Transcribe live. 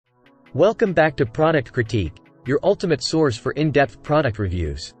Welcome back to Product Critique, your ultimate source for in-depth product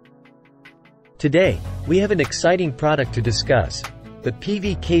reviews. Today, we have an exciting product to discuss, the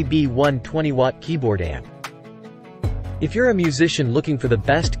PVKB1 20-watt keyboard amp. If you're a musician looking for the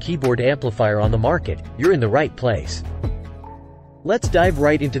best keyboard amplifier on the market, you're in the right place. Let's dive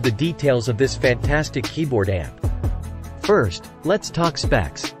right into the details of this fantastic keyboard amp. First, let's talk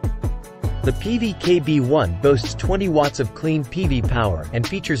specs. The PVKB1 boasts 20 watts of clean PV power and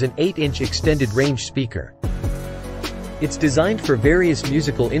features an 8-inch extended range speaker. It's designed for various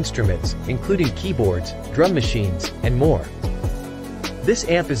musical instruments, including keyboards, drum machines, and more. This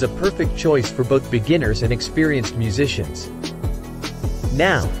amp is a perfect choice for both beginners and experienced musicians.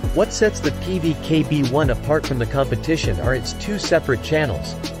 Now, what sets the PVKB1 apart from the competition are its two separate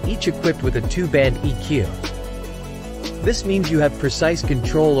channels, each equipped with a 2-band EQ. This means you have precise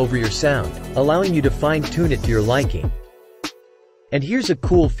control over your sound, allowing you to fine-tune it to your liking. And here's a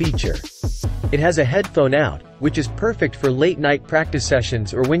cool feature. It has a headphone out, which is perfect for late-night practice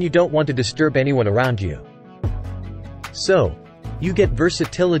sessions or when you don't want to disturb anyone around you. So, you get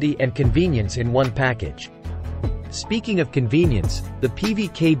versatility and convenience in one package. Speaking of convenience, the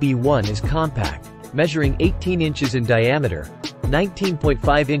PVKB1 is compact, measuring 18 inches in diameter,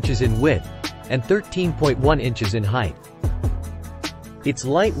 19.5 inches in width, and 13.1 inches in height. It's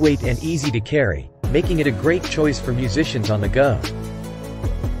lightweight and easy to carry, making it a great choice for musicians on the go.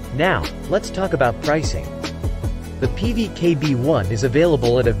 Now, let's talk about pricing. The PVKB1 is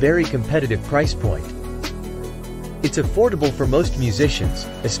available at a very competitive price point. It's affordable for most musicians,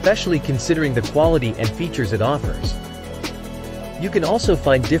 especially considering the quality and features it offers. You can also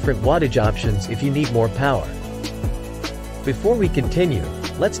find different wattage options if you need more power. Before we continue,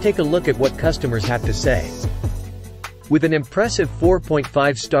 let's take a look at what customers have to say. With an impressive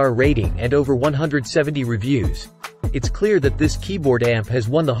 4.5-star rating and over 170 reviews, it's clear that this keyboard amp has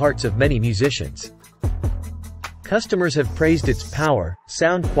won the hearts of many musicians. Customers have praised its power,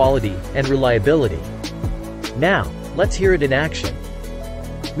 sound quality, and reliability. Now, let's hear it in action.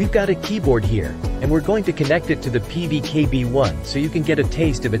 We've got a keyboard here, and we're going to connect it to the PVKB1 so you can get a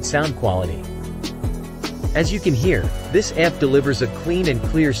taste of its sound quality. As you can hear, this amp delivers a clean and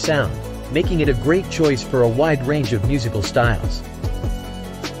clear sound, making it a great choice for a wide range of musical styles.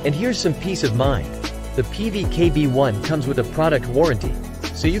 And here's some peace of mind. The PVKB1 comes with a product warranty,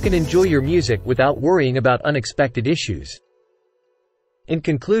 so you can enjoy your music without worrying about unexpected issues. In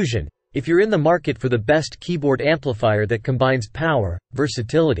conclusion, if you're in the market for the best keyboard amplifier that combines power,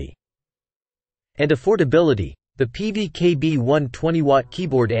 versatility, and affordability, the PVKB1 20-watt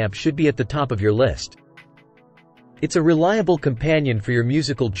keyboard amp should be at the top of your list. It's a reliable companion for your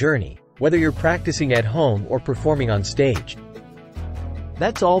musical journey, whether you're practicing at home or performing on stage.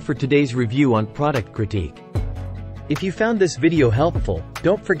 That's all for today's review on Product Critique. If you found this video helpful,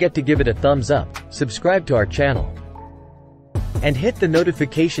 don't forget to give it a thumbs up, subscribe to our channel, and hit the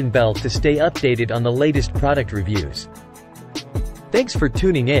notification bell to stay updated on the latest product reviews. Thanks for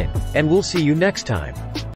tuning in, and we'll see you next time.